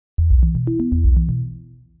I'm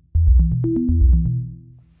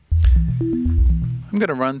going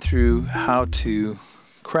to run through how to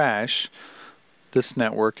crash this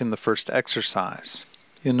network in the first exercise.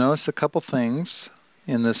 You'll notice a couple things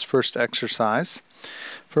in this first exercise.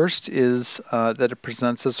 First is that it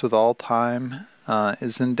presents us with all time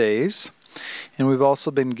is in days, and we've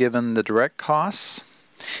also been given the direct costs,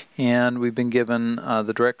 and we've been given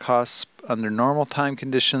the direct costs under normal time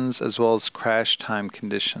conditions as well as crash time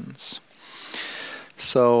conditions.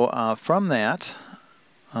 So from that,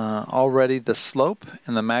 already the slope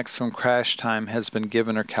and the maximum crash time has been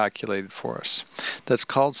given or calculated for us. That's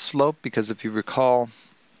called slope because if you recall,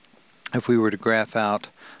 if we were to graph out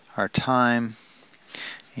our time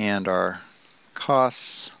and our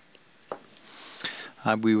costs,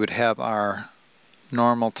 we would have our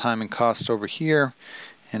normal time and cost over here,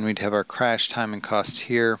 and we'd have our crash time and cost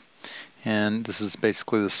here, and this is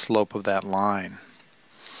basically the slope of that line.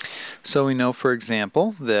 So we know, for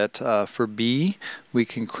example, that for B, we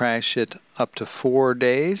can crash it up to 4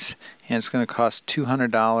 days, and it's going to cost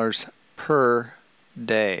 $200 per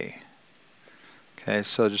day. Okay,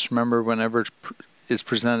 so just remember whenever it's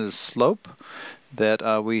presented as slope, that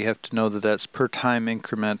we have to know that that's per time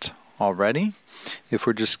increment already. If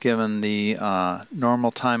we're just given the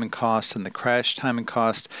normal time and cost and the crash time and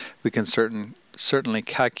cost, we can certainly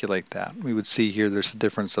calculate that. We would see here there's a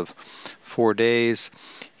difference of 4 days,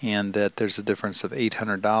 and that there's a difference of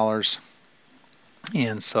 $800,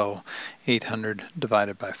 and so 800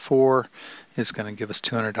 divided by 4 is going to give us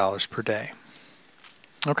 $200 per day.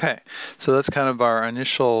 Okay, so that's kind of our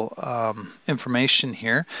initial information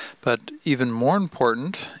here, but even more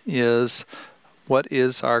important is what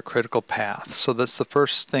is our critical path. So that's the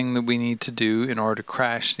first thing that we need to do in order to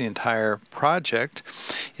crash the entire project,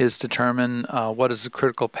 is determine what is the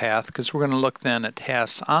critical path, because we're going to look then at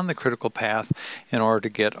tasks on the critical path in order to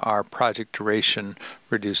get our project duration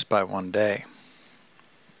reduced by 1 day.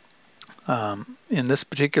 In this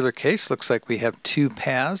particular case, looks like we have 2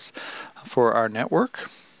 paths for our network,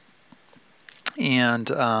 and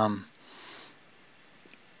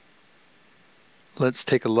let's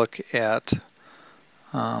take a look at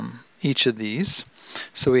each of these.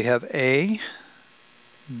 So we have A,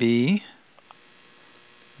 B,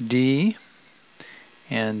 D,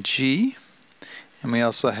 and G, and we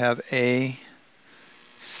also have A,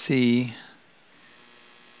 C,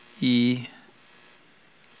 E,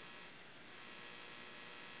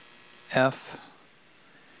 F,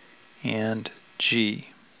 and G.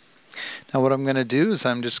 Now what I'm going to do is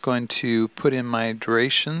I'm just going to put in my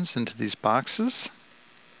durations into these boxes,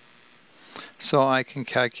 so I can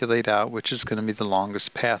calculate out which is going to be the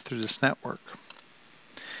longest path through this network.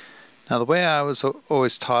 Now the way I was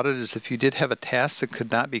always taught it is if you did have a task that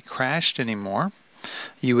could not be crashed anymore,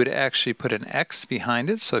 you would actually put an X behind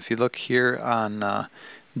it. So if you look here on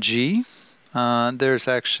G, there's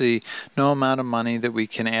actually no amount of money that we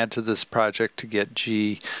can add to this project to get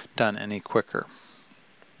G done any quicker.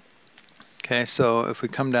 Okay, so if we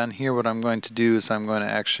come down here, what I'm going to do is I'm going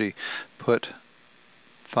to actually put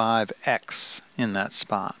 5x in that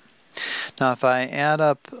spot. Now if I add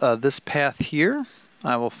up this path here,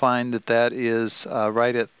 I will find that that is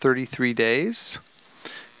right at 33 days.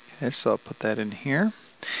 Okay, so I'll put that in here.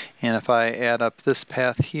 And if I add up this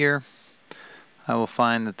path here, I will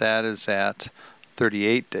find that that is at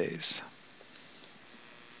 38 days.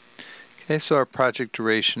 Okay, so our project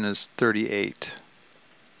duration is 38.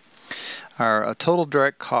 Our total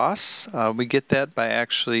direct costs, we get that by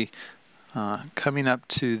actually coming up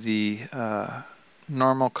to the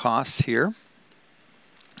normal costs here,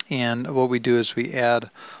 and what we do is we add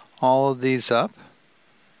all of these up,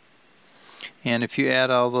 and if you add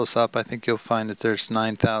all those up, I think you'll find that there's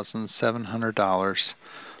 $9,700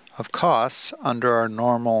 of costs under our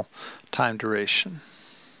normal time duration.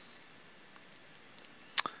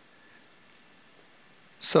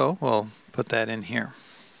 So we'll put that in here.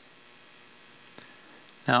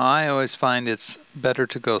 Now I always find it's better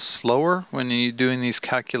to go slower when you're doing these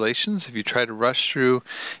calculations. If you try to rush through,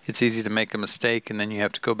 it's easy to make a mistake and then you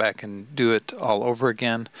have to go back and do it all over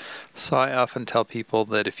again. So I often tell people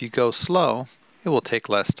that if you go slow, it will take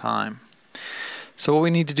less time. So what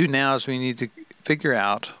we need to do now is we need to figure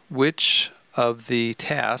out which of the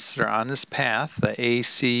tasks that are on this path, the A,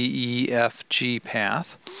 C, E, F, G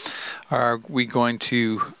path, are we going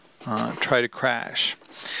to try to crash.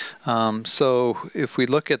 So if we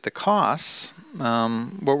look at the costs,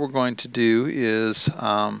 what we're going to do is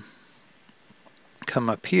come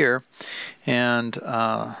up here and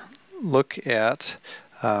look at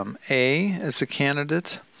A as a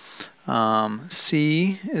candidate,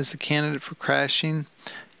 C is a candidate for crashing,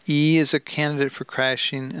 E is a candidate for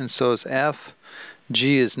crashing, and so is F.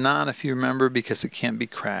 G is not, if you remember, because it can't be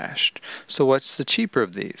crashed. So what's the cheaper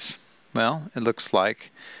of these? Well, it looks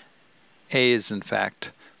like A is in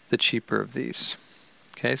fact the cheaper of these.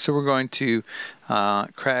 Okay, so we're going to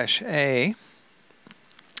crash A.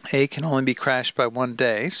 A can only be crashed by 1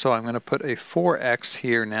 day, so I'm going to put a 4x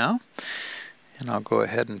here now, and I'll go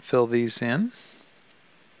ahead and fill these in.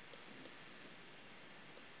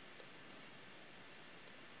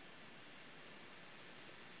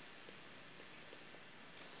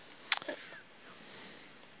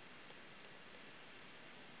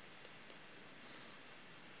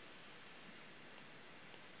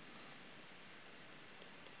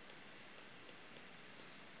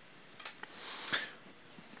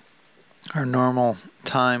 Our normal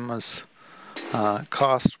time was,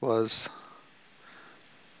 cost was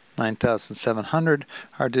 9,700.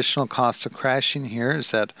 Our additional cost of crashing here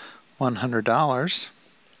is at $100.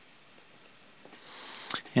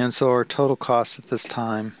 And so our total cost at this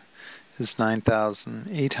time is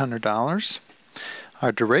 $9,800.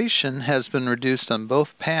 Our duration has been reduced on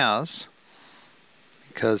both paths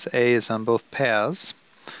because A is on both paths.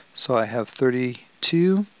 So I have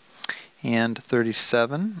 32 and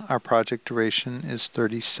 37. Our project duration is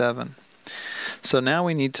 37. So now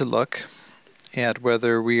we need to look at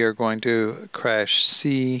whether we are going to crash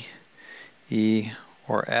C, E,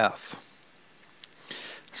 or F.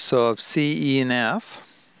 So of C, E, and F,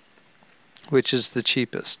 which is the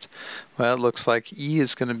cheapest? Well, it looks like E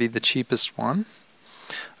is going to be the cheapest one.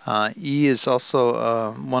 E is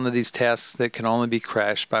also one of these tasks that can only be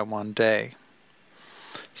crashed by 1 day.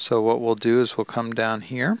 So what we'll do is we'll come down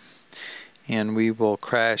here and we will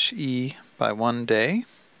crash E by 1 day.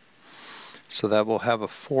 So that will have a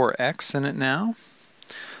 4x in it now.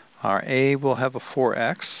 Our A will have a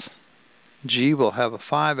 4x. G will have a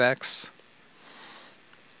 5x.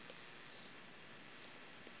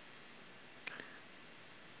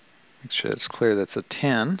 Make sure it's clear that's a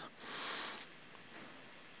 10.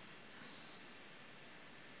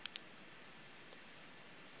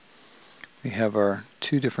 We have our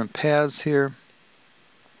 2 different paths here.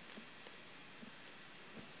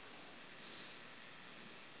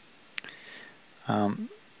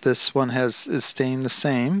 This one is staying the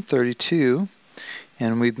same, 32,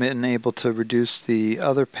 and we've been able to reduce the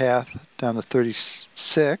other path down to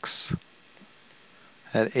 36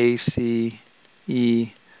 at A, C,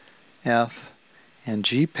 E, F, and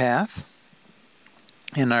G path,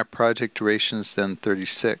 and our project duration is then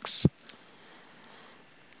 36.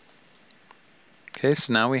 Okay,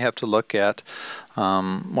 so now we have to look at,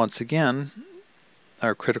 once again,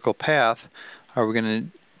 our critical path. Are we going to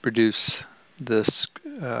reduce this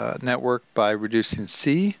network by reducing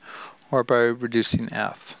C or by reducing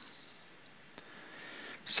F?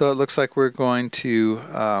 So it looks like we're going to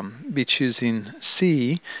be choosing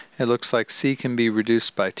C. It looks like C can be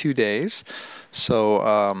reduced by 2 days.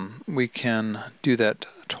 So we can do that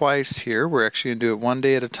twice here. We're actually going to do it 1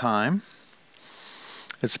 day at a time.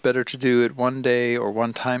 It's better to do it 1 day or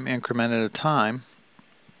 1 time increment at a time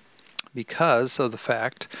because of the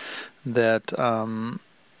fact that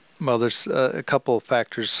well, there's a couple of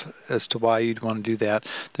factors as to why you'd want to do that.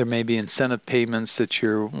 There may be incentive payments that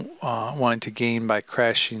you're wanting to gain by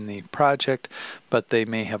crashing the project, but they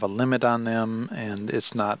may have a limit on them, and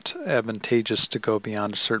it's not advantageous to go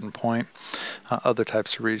beyond a certain point. Other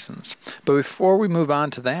types of reasons. But before we move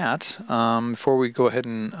on to that, before we go ahead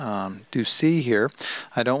and do C here,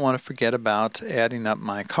 I don't want to forget about adding up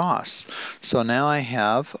my costs. So now I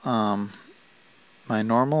have my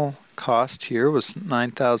normal cost here was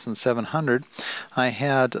 9,700. I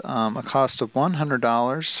had a cost of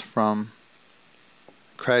 $100 from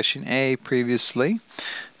crashing A previously,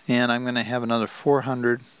 and I'm going to have another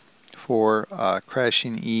 400 for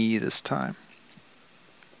crashing E this time.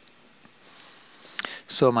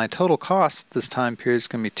 So my total cost this time period is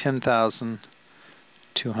going to be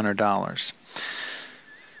 $10,200.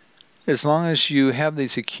 As long as you have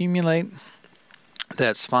these accumulate,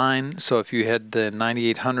 that's fine. So if you had the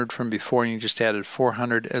 9,800 from before and you just added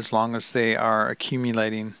 400, as long as they are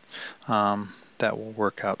accumulating, that will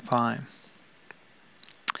work out fine.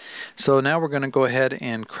 So now we're going to go ahead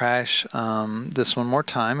and crash this one more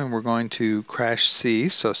time, and we're going to crash C.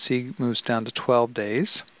 So C moves down to 12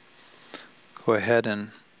 days. Go ahead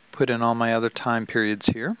and put in all my other time periods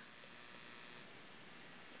here.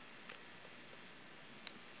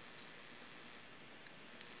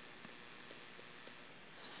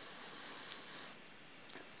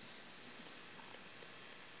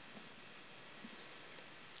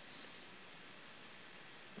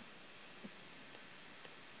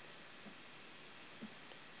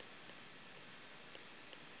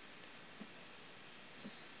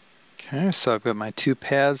 Okay, so I've got my two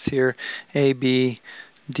paths here, A, B,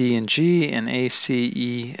 D, and G, and A, C,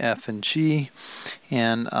 E, F, and G.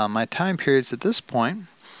 And my time periods at this point,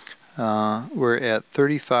 we're at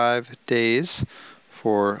 35 days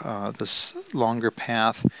for this longer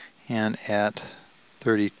path, and at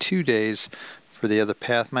 32 days for the other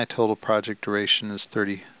path. My total project duration is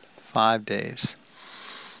 35 days.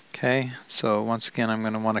 Okay, so once again, I'm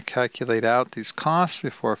going to want to calculate out these costs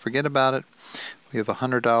before I forget about it. We have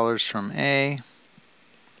 $100 from A.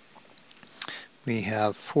 We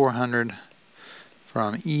have $400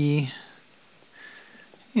 from E.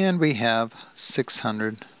 And we have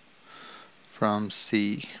 $600 from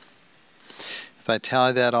C. If I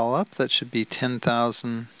tally that all up, that should be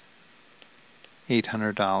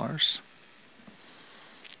 $10,800.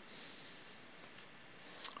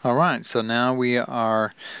 All right, so now we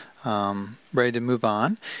are ready to move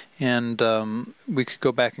on, and we could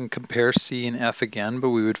go back and compare C and F again, but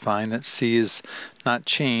we would find that C is not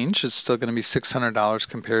changed. It's still going to be $600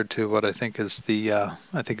 compared to what I think is the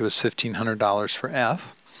I think it was $1,500 for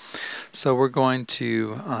F. So we're going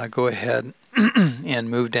to go ahead and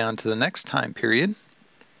move down to the next time period,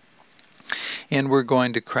 and we're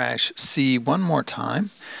going to crash C one more time.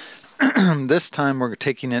 This time we're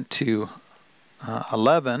taking it to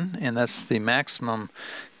 11, and that's the maximum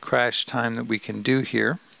crash time that we can do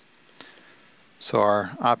here. So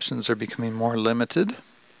our options are becoming more limited.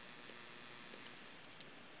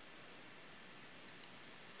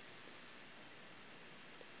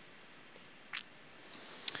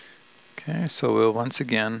 Okay, so we'll once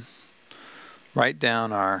again write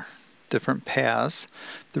down our different paths.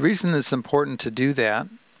 The reason it's important to do that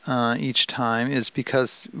each time is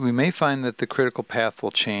because we may find that the critical path will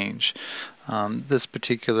change. This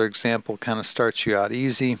particular example kind of starts you out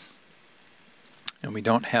easy, and we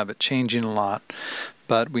don't have it changing a lot,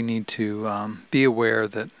 but we need to be aware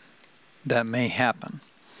that that may happen.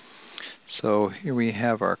 So here we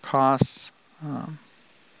have our costs.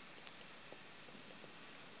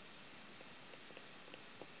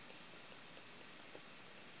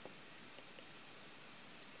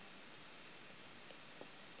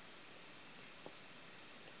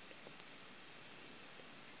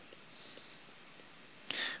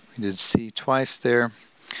 We did C twice there.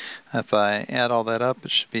 If I add all that up,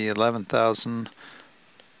 it should be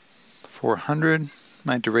 11,400.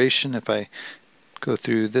 My duration, if I go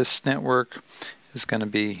through this network, is going to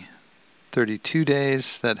be 32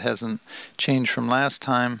 days. That hasn't changed from last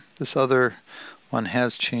time. This other one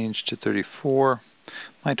has changed to 34.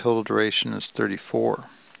 My total duration is 34.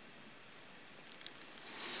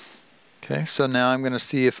 Okay, so now I'm going to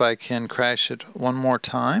see if I can crash it one more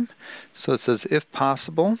time. So it says, if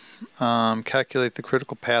possible, calculate the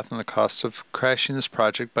critical path and the cost of crashing this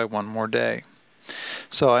project by one more day.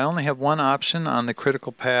 So I only have one option on the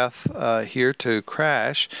critical path here to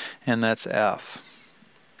crash, and that's F.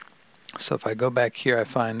 So if I go back here, I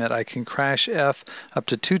find that I can crash F up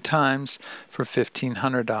to 2 times for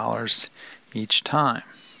 $1,500 each time.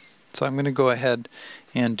 So I'm going to go ahead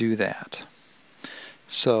and do that.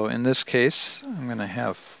 So in this case, I'm going to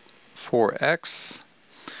have 4x,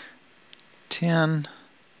 10,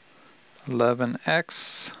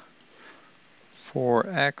 11x,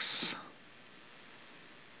 4x,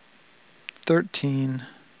 13,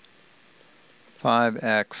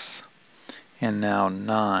 5x, and now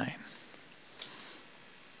 9.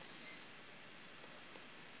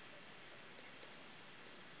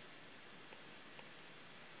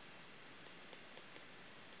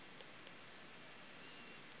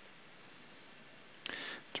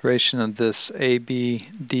 Duration of this A, B,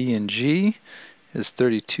 D, and G is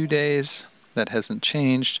 32 days. That hasn't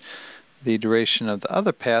changed. The duration of the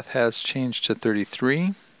other path has changed to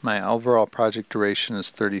 33. My overall project duration is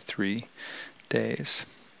 33 days.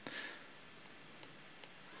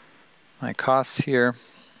 My costs here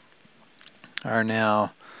are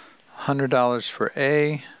now $100 for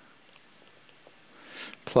A,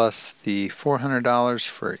 plus the $400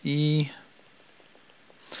 for E,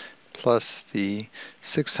 plus the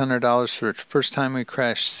 $600 for the first time we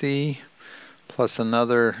crash C, plus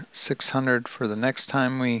another $600 for the next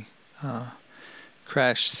time we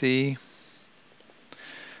crash C,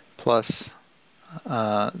 plus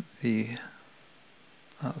the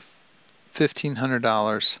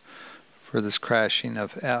 $1,500 for this crashing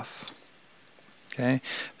of F. Okay,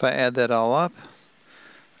 if I add that all up,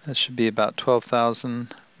 that should be about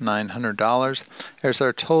 $12,900. There's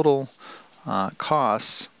our total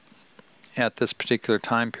costs at this particular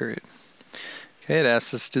time period. Okay, it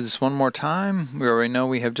asks us to do this one more time. We already know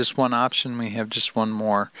we have just one option. We have just one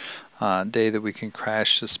more day that we can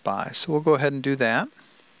crash this by. So we'll go ahead and do that.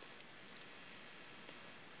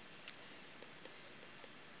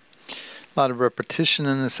 a lot of repetition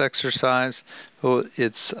in this exercise.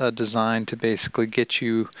 It's designed to basically get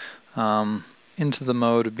you into the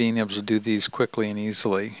mode of being able to do these quickly and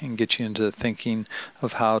easily and get you into thinking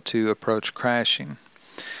of how to approach crashing.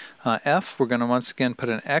 F, we're going to once again put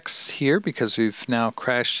an X here because we've now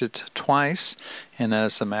crashed it twice, and that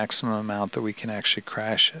is the maximum amount that we can actually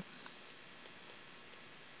crash it.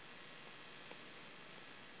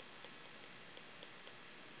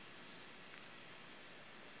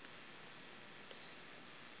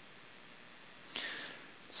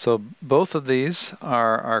 So both of these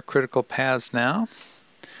are our critical paths now.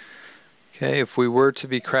 Okay, if we were to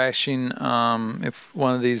be crashing, if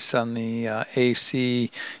one of these on the A, C,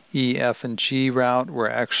 E, F, and G route were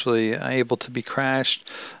actually able to be crashed,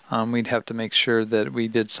 we'd have to make sure that we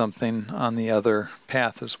did something on the other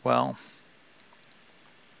path as well.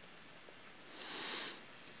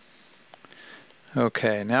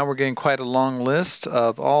 Okay, now we're getting quite a long list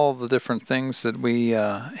of all the different things that we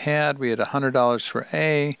had. We had $100 for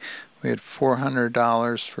A, we had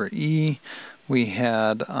 $400 for E, we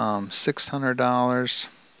had $600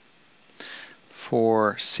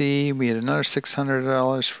 for C, we had another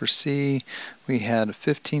 $600 for C, we had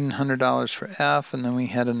 $1,500 for F, and then we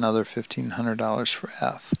had another $1,500 for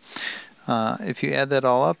F. If you add that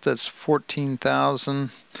all up, that's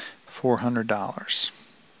 $14,400.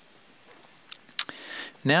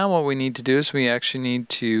 Now what we need to do is we actually need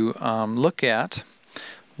to look at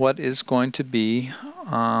what is going to be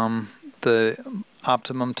the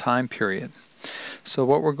optimum time period. So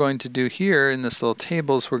what we're going to do here in this little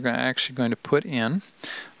table is we're actually going to put in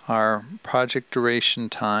our project duration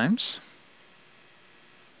times.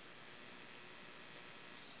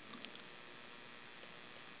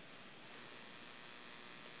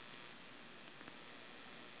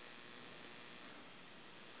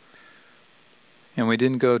 And we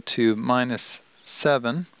didn't go to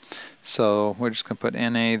 -7, so we're just going to put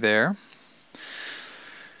NA there.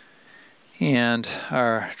 And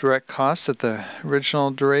our direct costs at the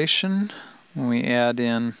original duration, when we add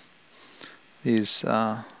in these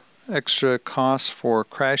extra costs for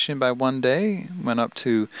crashing by 1 day, went up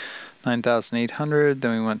to 9,800,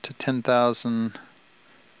 then we went to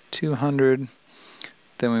 10,200,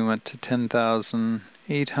 then we went to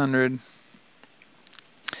 10,800,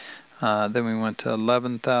 then we went to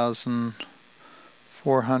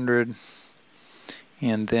 11,400,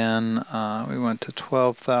 and then we went to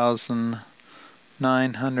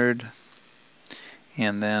 12,900,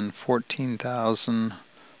 and then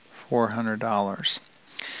 $14,400.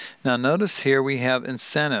 Now notice here we have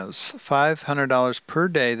incentives, $500 per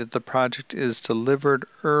day that the project is delivered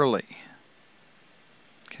early.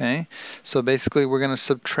 Okay, so basically we're going to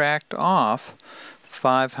subtract off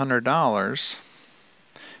 $500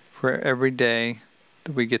 for every day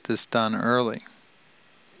that we get this done early.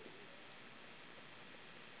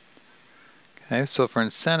 Okay, so for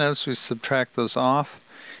incentives, we subtract those off.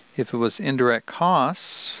 If it was indirect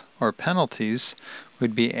costs or penalties,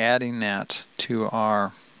 we'd be adding that to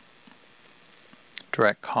our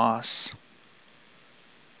direct costs.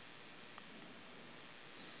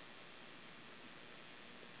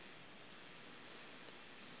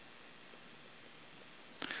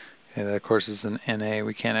 Okay, that of course is an NA,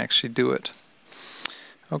 we can't actually do it.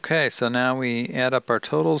 Okay, so now we add up our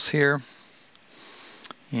totals here,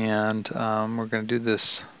 and we're going to do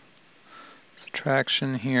this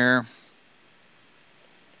subtraction here.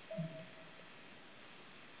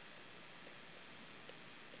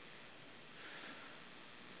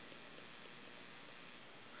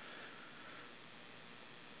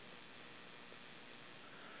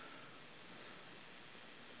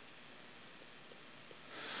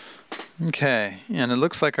 Okay, and it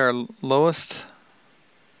looks like our lowest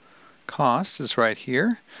cost is right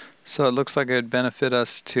here. So it looks like it would benefit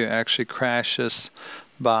us to actually crash this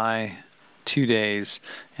by 2 days,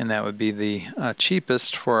 and that would be the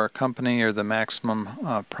cheapest for our company, or the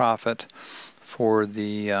maximum profit for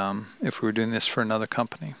the if we were doing this for another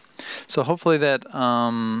company. So hopefully that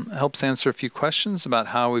helps answer a few questions about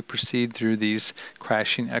how we proceed through these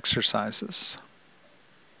crashing exercises.